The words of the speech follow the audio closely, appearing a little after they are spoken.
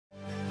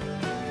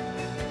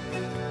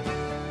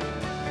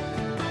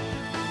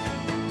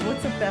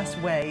best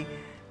way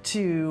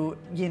to,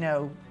 you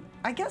know,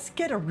 I guess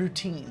get a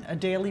routine, a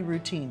daily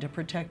routine to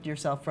protect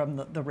yourself from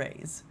the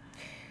rays?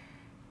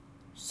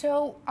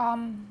 So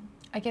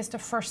I guess the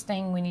first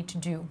thing we need to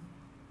do,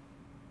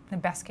 the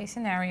best case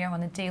scenario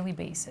on a daily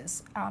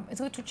basis, is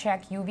good to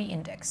check UV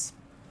index,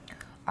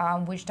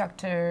 which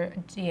Dr.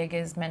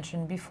 Dieguez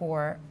mentioned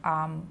before,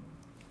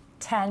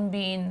 10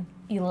 being,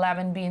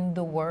 11 being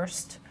the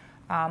worst,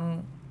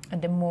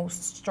 the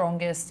most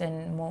strongest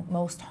and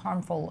most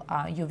harmful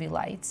UV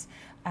lights.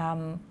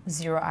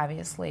 0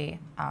 obviously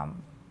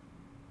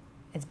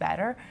is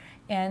better.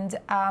 And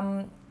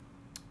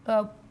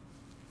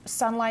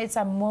sunlights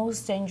are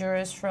most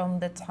dangerous from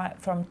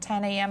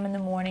 10 a.m. in the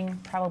morning,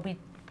 probably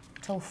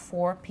till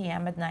 4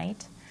 p.m. at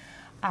night.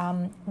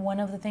 One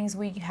of the things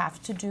we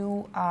have to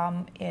do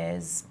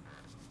is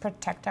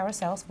protect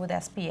ourselves with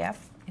SPF.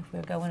 If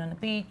we're going on the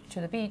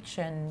beach,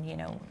 and you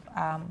know,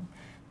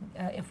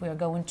 if we're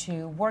going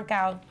to work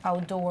out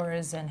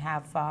outdoors and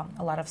have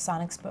a lot of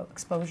sun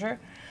exposure.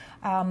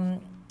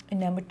 And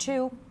number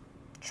 2,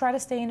 try to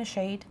stay in the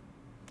shade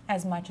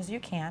as much as you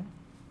can.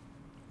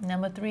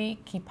 Number 3,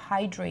 keep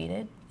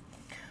hydrated.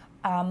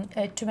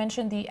 To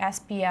mention, the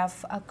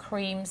SPF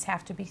creams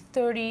have to be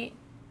 30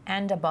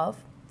 and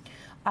above.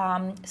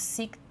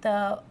 Seek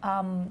the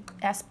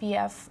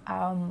SPF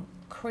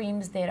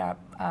creams that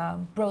are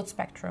broad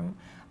spectrum.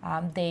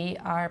 They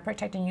are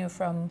protecting you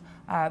from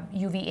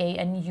UVA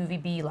and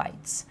UVB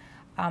lights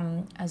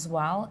as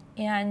well.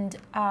 And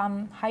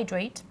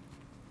hydrate.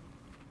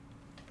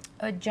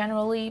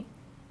 Generally,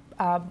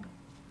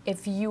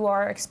 if you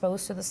are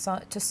exposed to the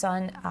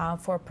sun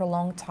for a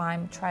prolonged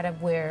time, try to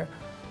wear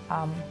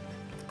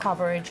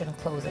coverage and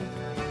clothing.